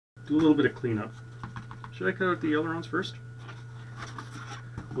do a little bit of cleanup. Should I cut out the ailerons first?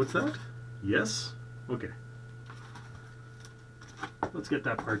 What's that? Yes? Okay. Let's get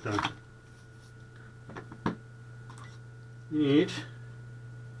that part done. You need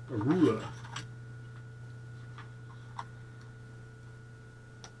a ruler.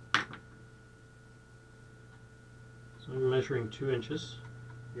 So I'm measuring 2 inches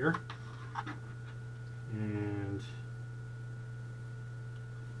here. And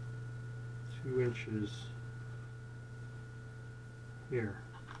 2 inches here.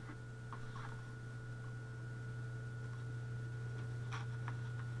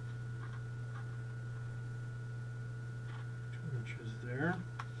 There.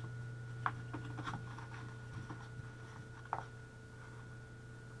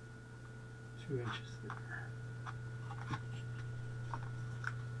 Two inches there.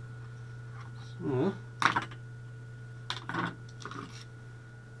 So,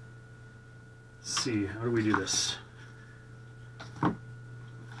 let's see, how do we do this? There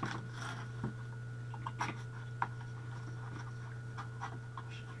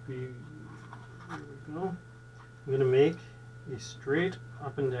we go. I'm going to make a straight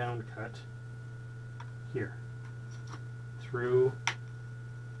up and down cut here through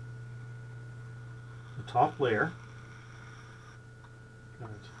the top layer.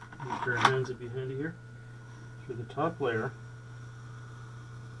 Got it. Make your hands would be handy here. Through the top layer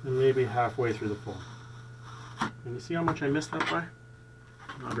and maybe halfway through the foam. And you see how much I missed that by?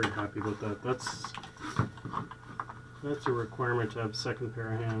 I'm not very happy about that. That's a requirement to have a second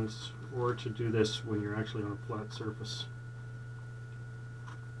pair of hands or to do this when you're actually on a flat surface.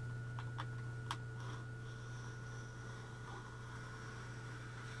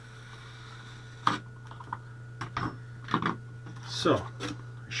 So,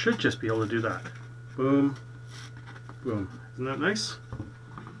 I should just be able to do that. Boom, boom. Isn't that nice?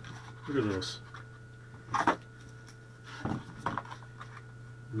 Look at those.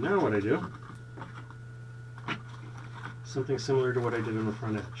 Now what I do, something similar to what I did on the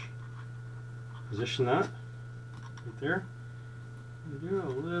front edge. Position that right there. And do a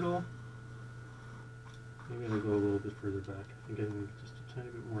little, maybe I'll go a little bit further back. I think I need just a tiny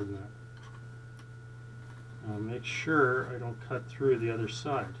bit more than that. Make sure I don't cut through the other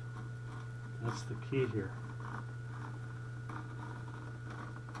side. That's the key here.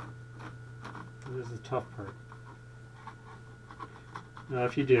 This is the tough part. Now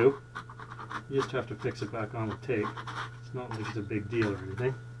if you do, you just have to fix it back on with tape. It's not like it's a big deal or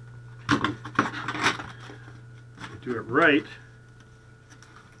anything. If you do it right,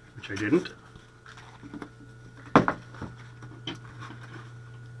 which I didn't,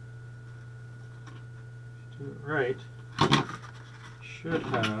 right, should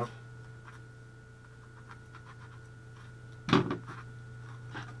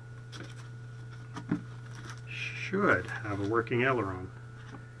have a working aileron.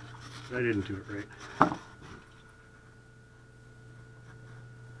 But I didn't do it right.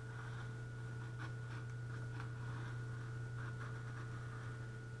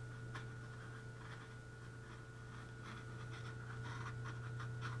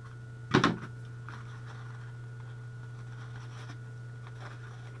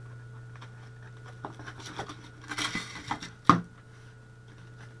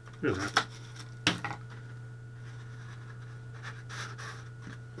 Look at that.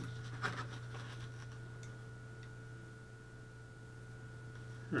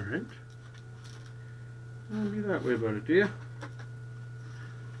 Alright. Don't be that way about it, do you?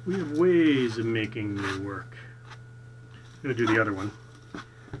 We have ways of making new work. I'm going to do the other one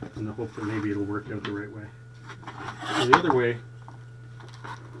in the hope that maybe it'll work out the right way. So the other way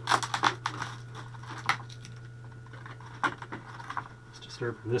is to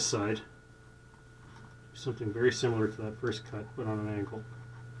start from this side. Do something very similar to that first cut, but on an angle.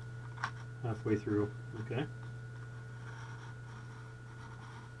 Halfway through, okay?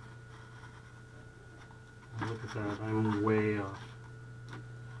 Look at that, I'm way off.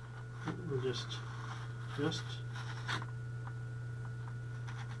 We'll just this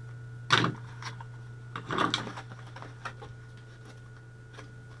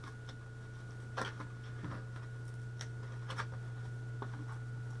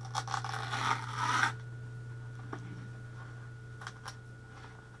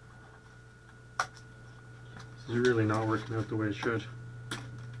is really not working out the way it should.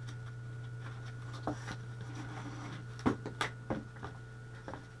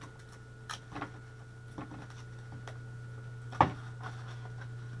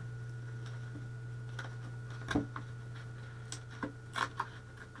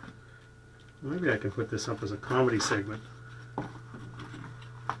 Maybe I can put this up as a comedy segment.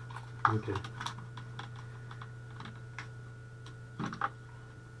 Okay.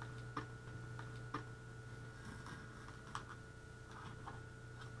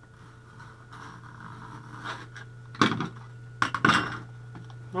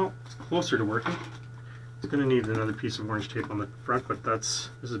 Well, it's closer to working. It's going to need another piece of orange tape on the front, but this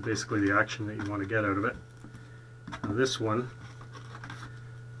is basically the action that you want to get out of it. Now this one,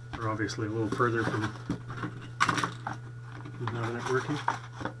 we're obviously a little further from having it working.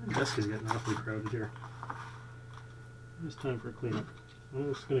 The desk is getting awfully crowded here. It's time for a cleanup.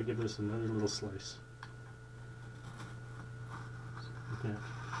 I'm just going to give this another little slice. Like that.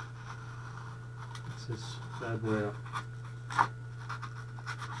 Mix this bad boy up.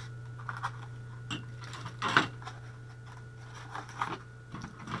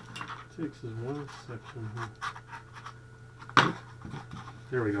 Takes is one section here.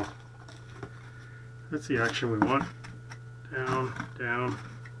 There we go. That's the action we want. Down, down.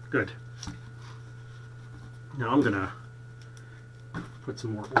 Good. Now I'm gonna put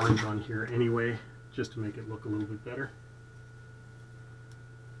some more orange on here anyway, just to make it look a little bit better.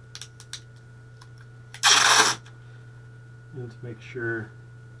 And to make sure,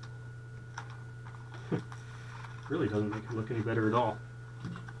 really doesn't make it look any better at all.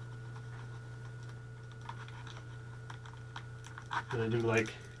 And I do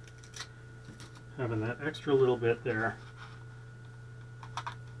like having that extra little bit there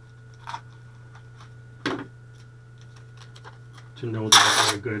to know that I've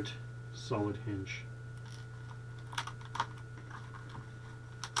got a good solid hinge.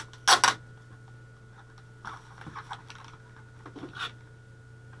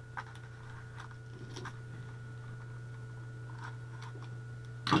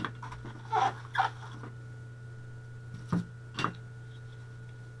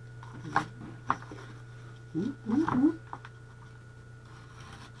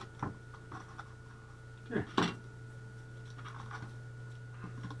 Okay.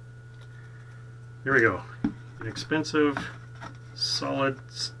 There we go. An expensive, solid,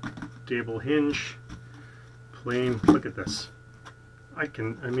 stable hinge. Plain. Look at this. I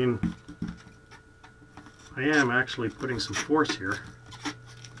am actually putting some force here.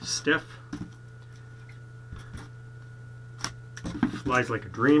 Stiff. Flies like a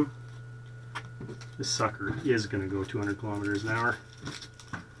dream. This sucker is going to go 200 kilometers an hour.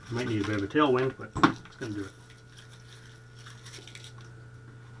 Might need a bit of a tailwind, but it's going to do it.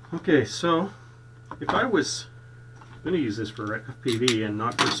 Okay, so if I was going to use this for FPV and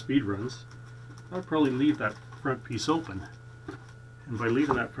not for speed runs, I'd probably leave that front piece open. And by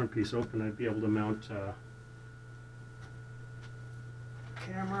leaving that front piece open, I'd be able to mount a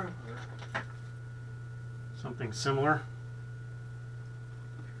camera or something similar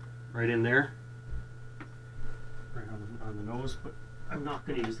right in there, right on the nose, but I'm not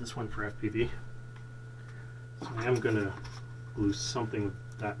going to use this one for FPV. So I am going to glue something of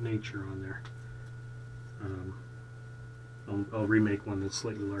that nature on there. I'll remake one that's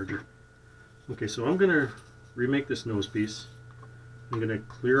slightly larger. Okay, so I'm going to remake this nose piece. I'm going to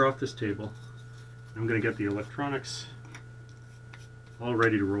clear off this table. I'm going to get the electronics all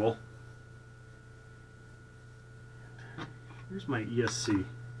ready to roll. Here's my ESC.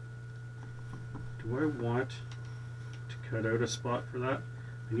 Do I want to cut out a spot for that?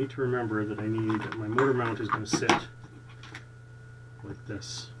 I need to remember that my motor mount is going to sit like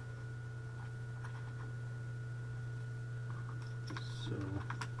this. So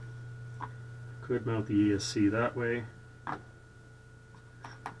I could mount the ESC that way.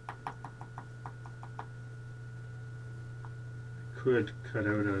 Could cut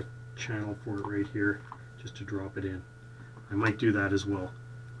out a channel for it right here just to drop it in. I might do that as well.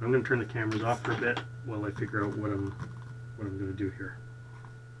 I'm going to turn the cameras off for a bit while I figure out what I'm going to do here.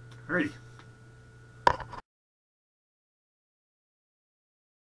 Alrighty.